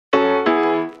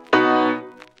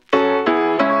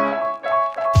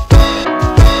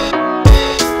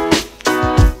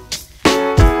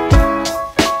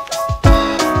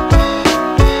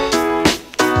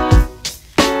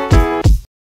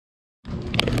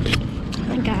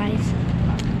Hi guys,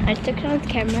 I took it on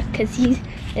camera because he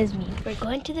is me. We're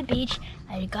going to the beach.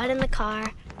 I got in the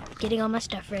car, getting all my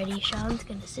stuff ready. Sean's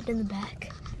gonna sit in the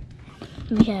back.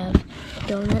 We have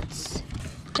donuts.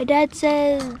 My dad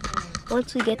says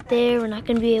once we get there, we're not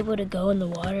gonna be able to go in the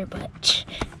water, but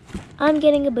I'm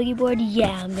getting a boogie board.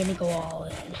 Yeah, I'm gonna go all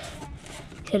in.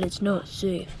 Because it's not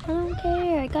safe. I don't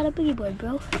care. I got a boogie board,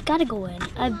 bro. Gotta go in.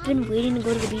 I've been waiting to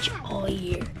go to the beach all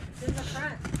year. In the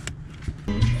front.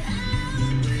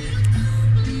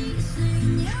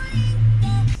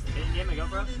 Can you get my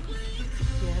GoPro?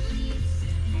 Yes.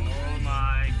 Oh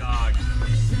my god.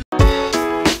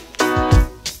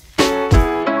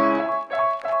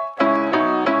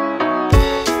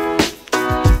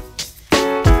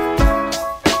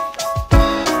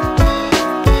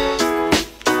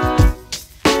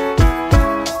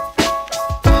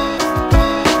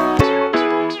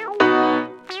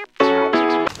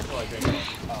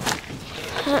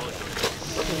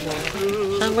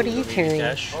 Sean, what are you carrying?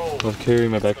 I'm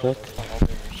carrying my backpack.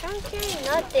 Sean's carrying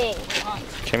nothing.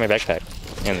 Carry my backpack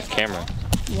and this camera.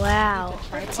 Wow.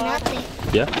 It's nothing.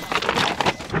 Yeah?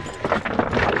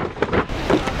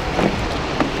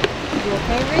 You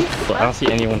okay, Reese? Well, I don't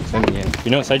see anyone swimming in.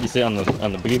 You know what side you sit on the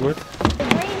boogie board? The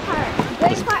green part. The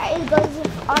green part is goes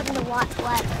on the water.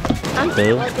 I'm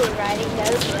Really? riding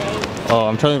those waves. Oh,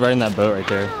 I'm totally riding that boat right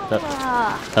there.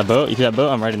 That boat? You see that boat?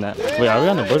 I'm riding that. Wait, are we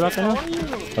on the boardwalk right now?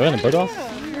 Are we on the boardwalk?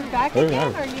 You're back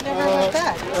again, or you never went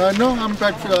back? No, I'm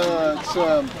back.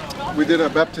 We did a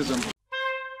baptism.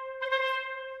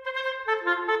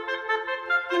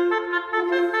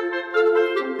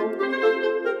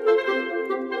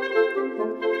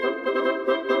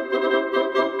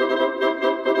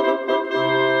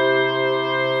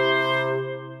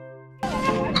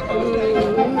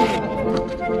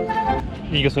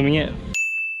 You go swimming yet?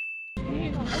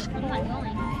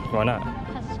 Why not?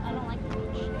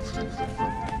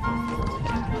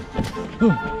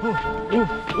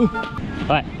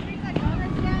 What?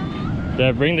 Did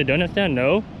I bring the donuts down?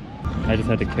 No. I just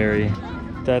had to carry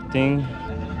that thing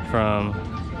from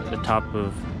the top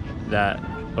of that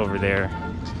over there,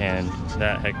 and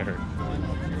that heck hurt.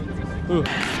 Ooh.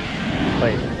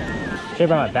 Wait, should have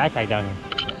brought my backpack down here.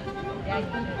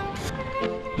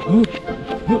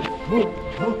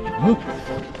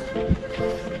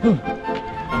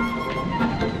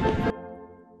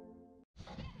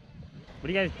 What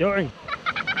are you guys doing?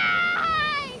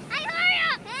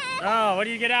 Oh, what do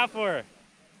you get out for?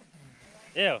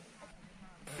 Ew.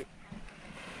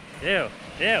 Ew.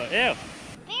 Ew. Ew.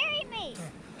 Bury me.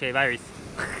 Okay, bye, Reese.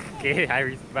 Okay, hi,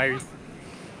 Reese. Bye, Reese.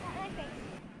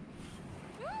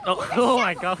 Oh, oh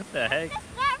my god, what the heck?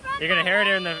 You're gonna hit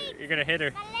her in the. You're gonna hit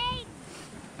her.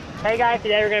 Hey guys,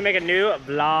 today we're gonna make a new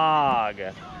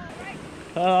vlog.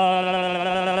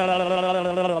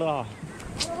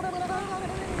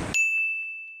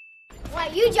 Why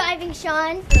are you driving,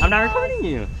 Sean? I'm not recording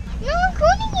you. No, I'm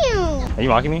recording you. Are you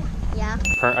mocking me? Yeah.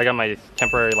 I got my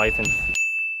temporary license.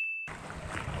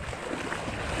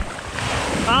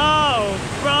 Oh,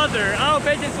 brother. Oh,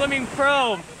 Bench Swimming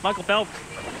Pro. Michael Phelps.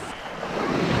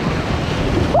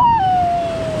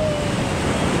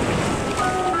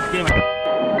 Get him.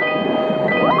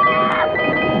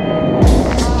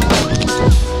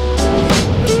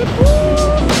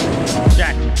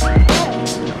 Jack.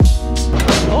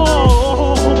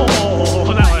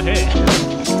 Oh, that one hit.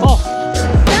 Oh.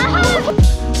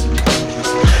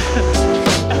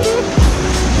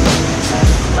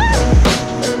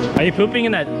 Are you pooping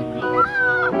in that?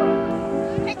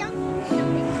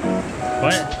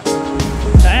 What?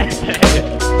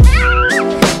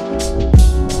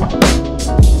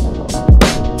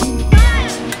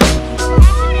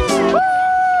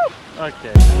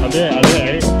 Okay. I'll do it.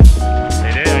 Ready?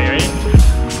 Are you ready?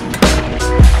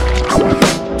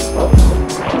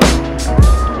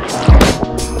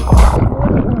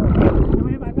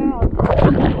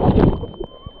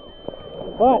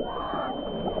 What?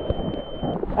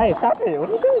 Hey, stop it! What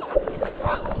are you doing?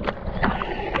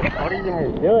 What are you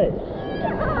guys doing?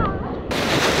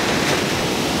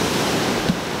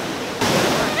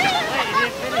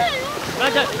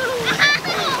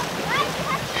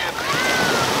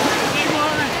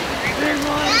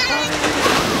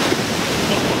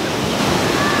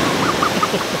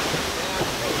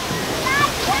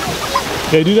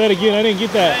 Okay, do that again. I didn't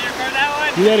get that.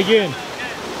 Do that again.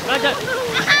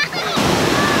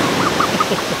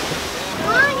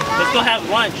 Let's go have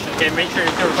lunch. Okay, make sure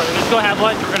you're recording. Let's go have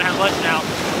lunch. We're gonna have lunch now.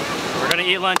 We're gonna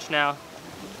eat lunch now.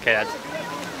 Okay,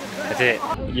 that's it.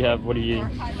 You have, what are you eating?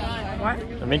 What?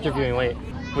 I'm interviewing, wait.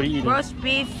 What are you eating? Roast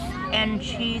beef and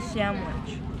cheese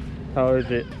sandwich. How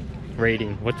is it?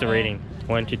 Rating. What's the rating?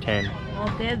 1 to 10.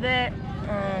 I'll give it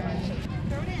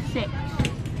 6.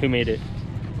 Who made it?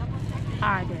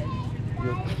 I did.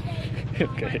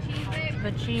 Okay.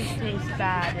 The cheese tastes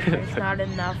bad and there's not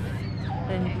enough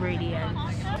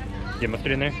ingredients. You have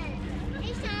mustard in there?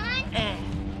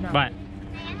 No. What?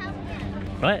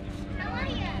 What?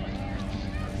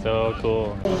 So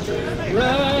cool.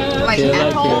 Like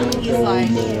at home, he's like,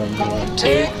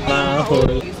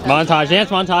 Montage,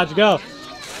 dance montage, go.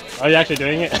 Are you actually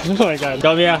doing it? Oh my god.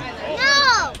 Go, Mia.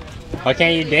 No! Why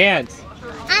can't you dance?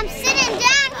 I'm sitting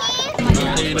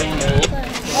down here.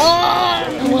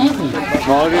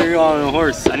 While you're on a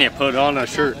horse, I need to put on a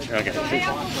shirt. Okay.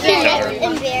 Yeah, that's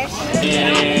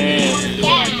embarrassing.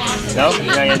 Yeah. Nope, you're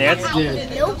not gonna dance?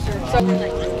 Nope.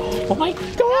 Oh my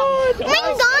god! Oh my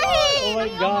god! Oh my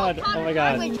god! Oh my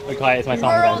god! Okay, quiet, it's my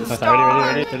song, guys. It's my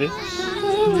song. Ready? Oh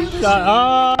my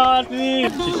god! Oh,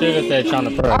 dude! She should have said Sean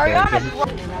the Pro. Okay.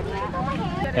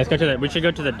 Let's go to the. We should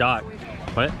go to the dock.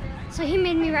 What? So he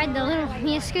made me ride the little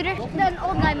Mia scooter. Then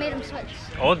old guy made him switch.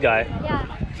 Old guy? Yeah.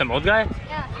 Some old guy?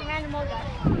 Yeah, some random old guy.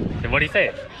 What do you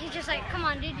say? He's just like, come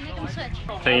on, dude, make him switch.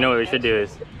 So you know what we should do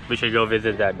is we should go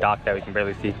visit that dock that we can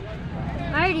barely see.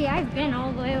 I've been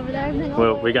all the way over there.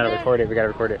 Well, we gotta record it. We gotta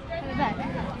record it.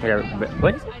 We gotta.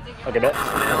 What? Okay, bet.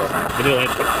 Okay. We'll do it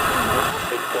later.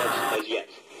 As yet.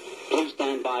 Please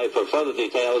stand by for further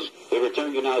details. We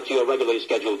return you now to your regularly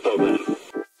scheduled program.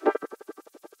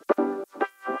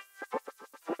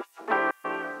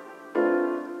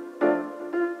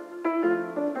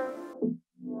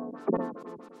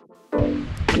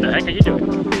 What the heck are you doing?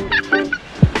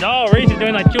 No, Reese is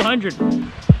doing like 200.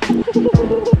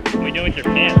 What are you doing with your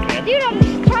pants, man? Dude, I'm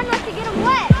just trying not to get him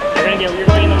wet. You're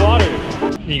going in the water.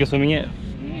 You go swimming yet?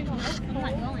 I'm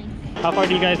not going. How far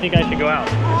do you guys think I should go out?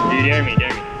 Do you dare me?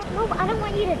 Dare me. No, but I don't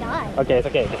want you to die. Okay, it's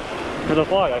okay. For the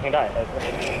vlog, I can die.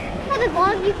 For the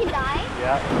vlog, you can die.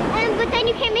 Yeah. But then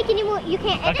you can't make any more. You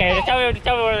can't edit Okay, that. just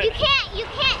tell me where. You can't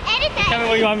edit that. Tell me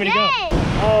where you want me to go. Yes.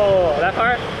 Oh, that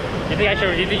far? You think I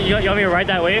should? You want me to ride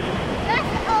that wave? Just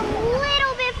a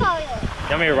little bit farther. You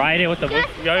want me to ride it with the?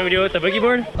 You want me to do it with the boogie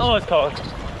board? Oh, it's cold.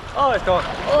 Oh, it's cold.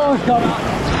 Oh, it's cold.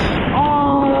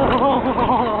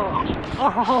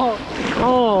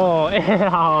 Oh, ew.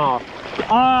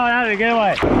 Oh, that was a good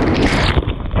one.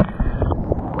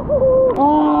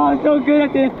 Oh, I'm so good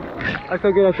at this. I'm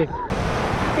so good at this.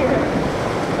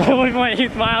 He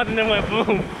smiled and then went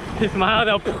boom. He smiled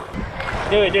and poof.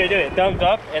 Do it. Thumbs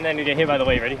up and then you get hit by the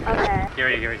wave. Ready? Okay. Get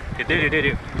ready.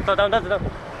 Do. So down.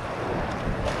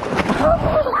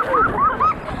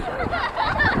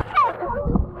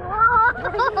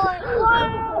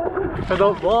 For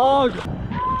the vlog.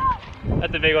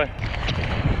 That's a big one.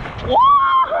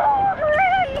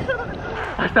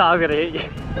 I thought I was gonna hit you.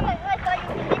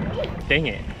 Dang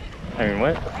it. I mean,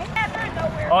 what?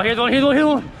 Oh, here's one. It's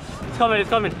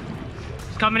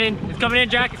coming in,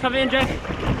 Jack.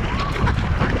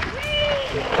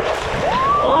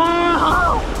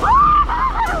 Oh!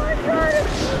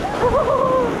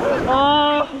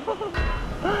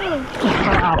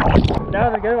 That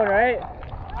was a good one, right?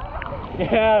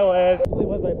 Yeah, it was. It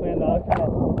was my plan though.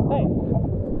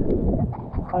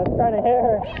 I was trying to hit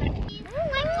her. Oh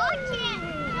my god, Chan.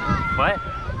 What?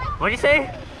 What'd you say?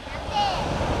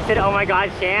 You said, oh my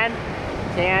god, Shan?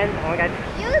 Oh my god.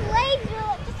 Your legs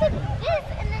are just like this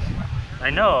and then I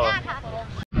know.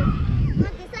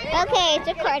 Okay, it's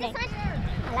recording. I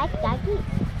like doggy.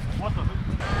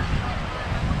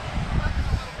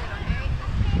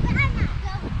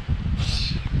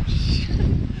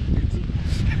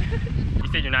 You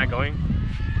said you're not going?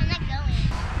 I'm not going.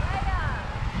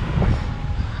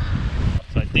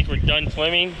 So I think we're done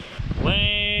swimming.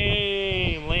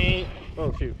 Lame.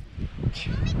 Oh shoot.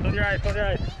 Close your eyes.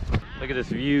 Look at this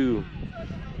view.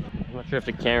 I'm not sure if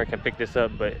the camera can pick this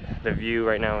up, but the view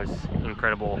right now is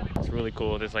incredible. It's really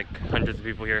cool. There's like hundreds of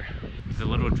people here. There's a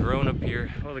little drone up here.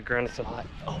 Oh, the ground is so hot.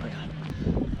 Oh my god.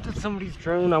 That's somebody's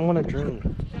drone. I want a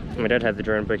drone. My dad had the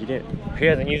drone, but he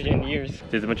hasn't used it in years.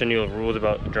 There's a bunch of new rules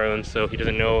about drones, so he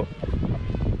doesn't know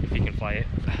if he can fly it.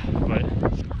 But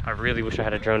I really wish I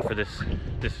had a drone for this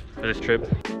trip.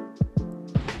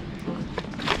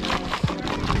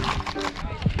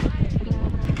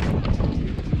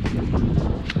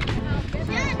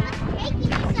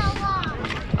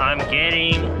 I'm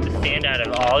getting the sand out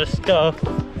of all this stuff.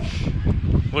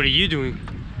 What are you doing?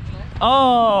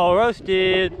 Oh,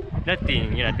 roasted.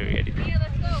 Nothing. You're not doing anything.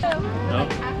 No?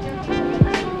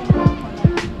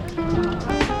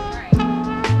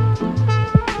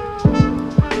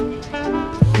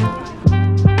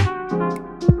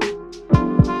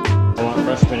 I want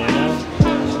fresh banana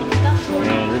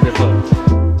and Ruby float.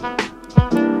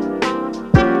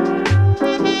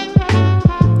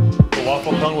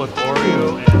 Waffle cone with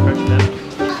Oreo and fresh mint.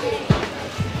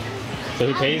 So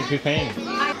who pays? Who's paying?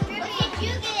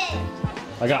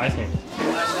 I got ice cream.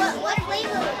 What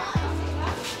flavor?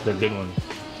 The good one.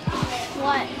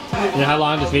 What? You know how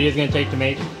long this video is gonna take to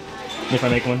make? If I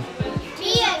make one?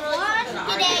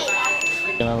 Today.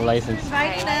 Get on the license.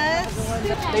 Inviting us.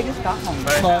 They just got home.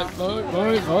 Bye.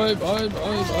 Where's she going?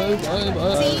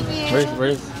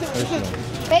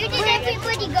 Where did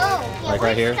everybody go? Like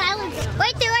right here?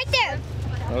 Right there.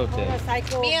 Okay.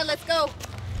 Mia, let's go.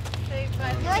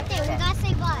 Right there. We gotta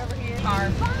say bye.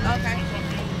 Car. Okay.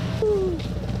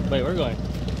 Wait, we're going.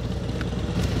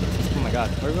 Oh my god,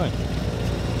 where are we going?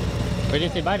 We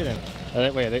didn't say bye to them.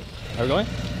 Are we going?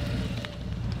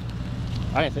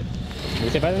 I didn't say. Did we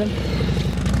say bye to them?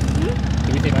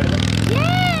 Did we say bye to them?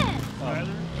 Yeah! Oh.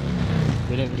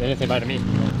 They didn't say bye to me.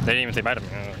 They didn't even say bye to me.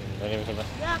 They didn't even say bye.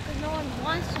 Yeah, because no one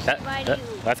wants to say bye to you.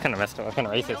 That's kind of messed up. That's kind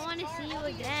of I racist. don't want to see you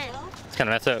again. It's kind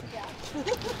of messed up.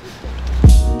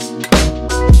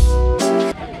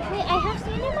 Wait, I have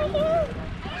sand in my hair?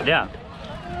 Yeah.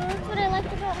 That's what I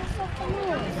liked about myself the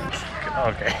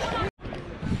most. Okay.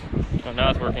 Oh, now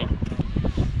it's working.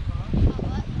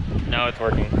 Now it's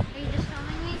working. Are you just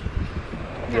filming me?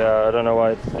 Yeah, I don't know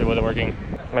why it wasn't working.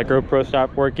 My GoPro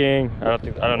stopped working. I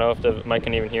don't know if the mic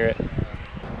can even hear it.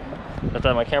 I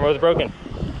thought my camera was broken.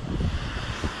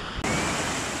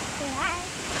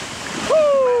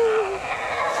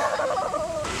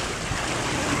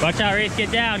 Watch out, Reese,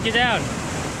 get down, get down.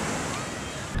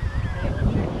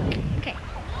 Okay,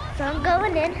 so I'm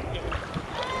going in.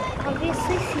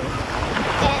 Obviously, see.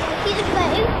 And he's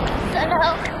playing, so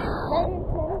now